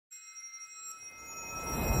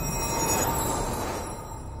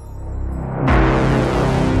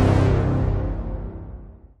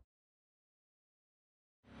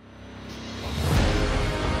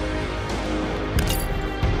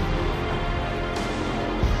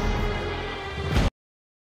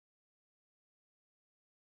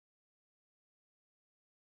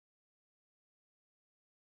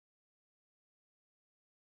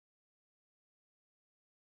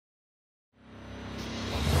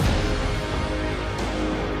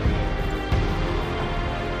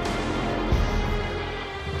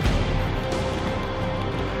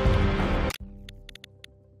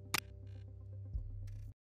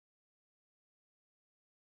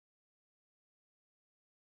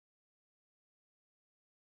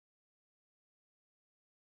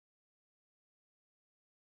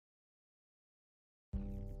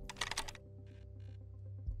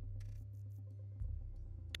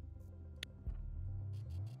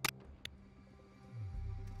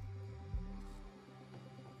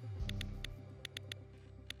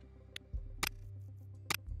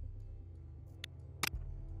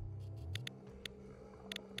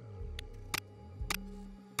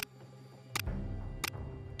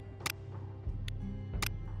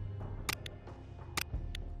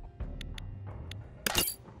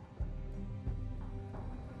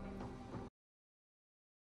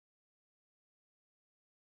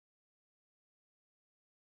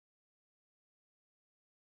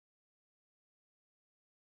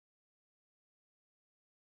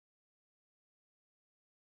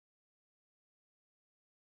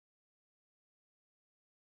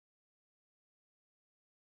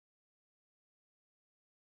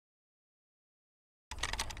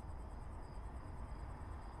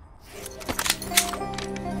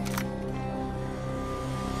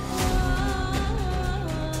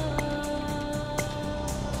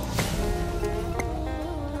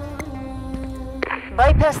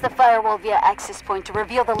Bypass the firewall via access point to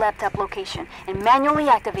reveal the laptop location and manually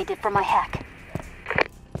activate it for my hack.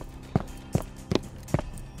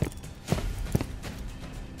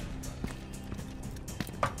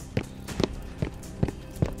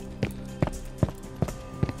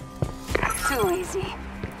 Too easy.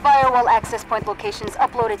 Firewall access point locations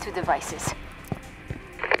uploaded to devices.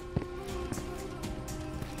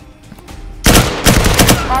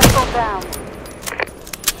 Hostile down.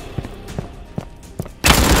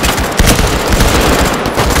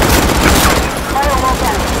 Firewall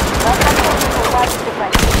down. Laptop to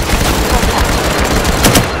device.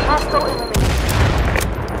 Hostile eliminated.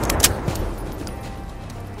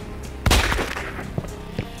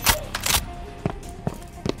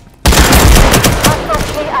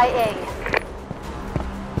 KIA.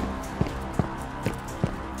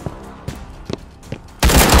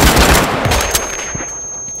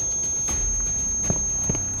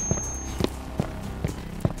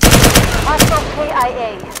 Hostile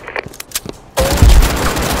KIA.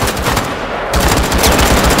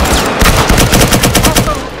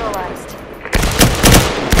 Hostile neutralized.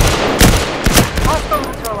 Hostile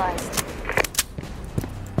neutralized.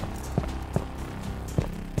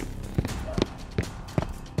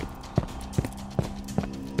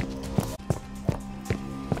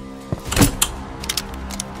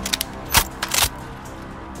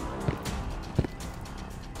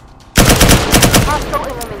 Hostile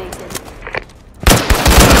eliminated.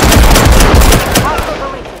 Hostile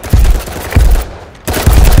deleted.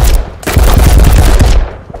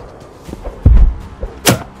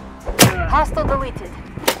 Hostile deleted.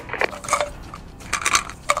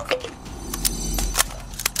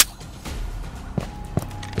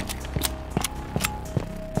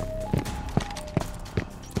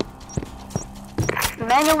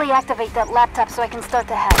 Manually activate that laptop so I can start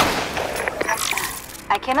the hack.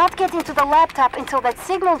 I cannot get into the laptop until that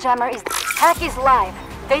signal jammer is... Hack is live.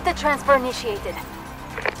 Data transfer initiated.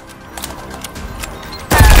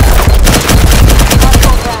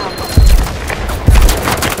 Hostile down.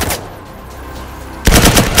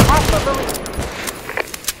 Hostile deleted.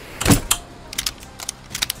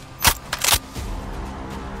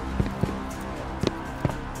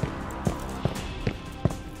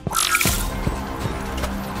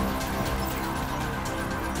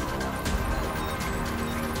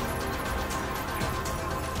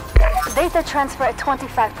 Data transfer at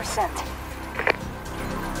 25%.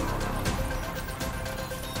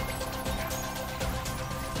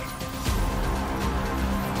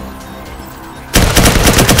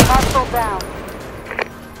 Hostile down.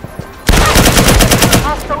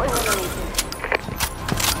 Hostile eliminated.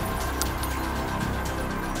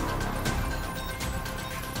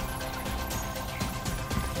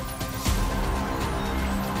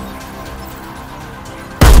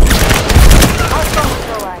 Hostile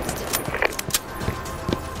neutralized.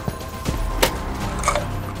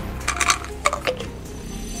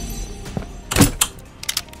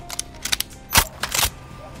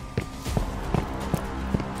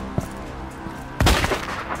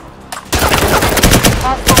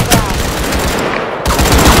 Hostile down.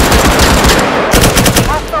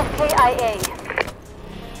 Hostile KIA.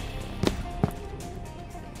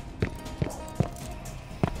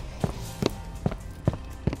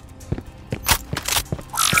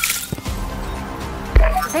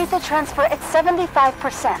 Data transfer at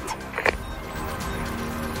 75%.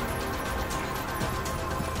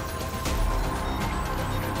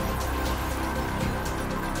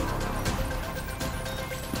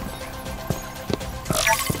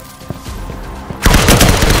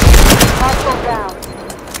 Hostile down.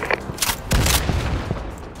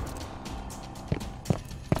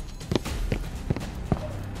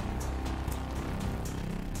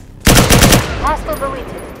 Hostile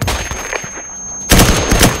deleted.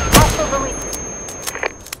 Hostile deleted.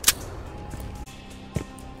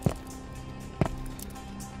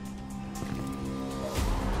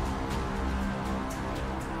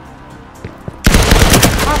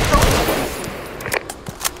 Hostile eliminated.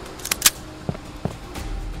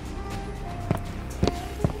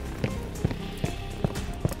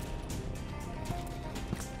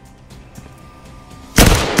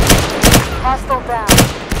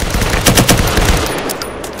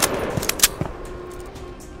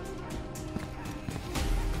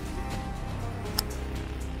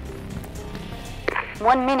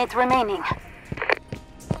 1 minute remaining.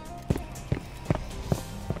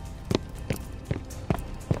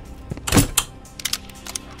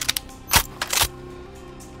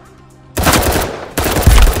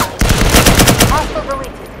 Hostile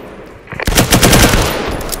deleted.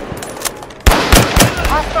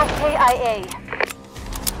 Hostile KIA.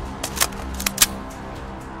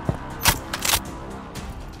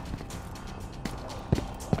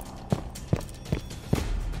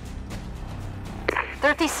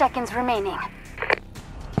 30 seconds remaining.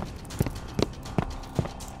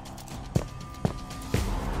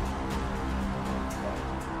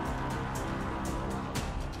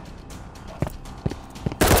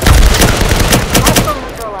 Hostile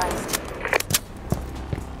neutralized.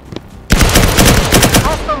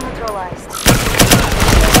 Hostile neutralized.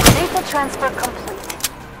 Data transfer complete.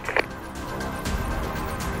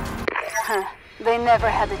 Huh. They never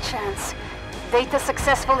had a chance. Data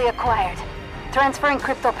successfully acquired. Transferring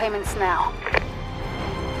crypto payments now.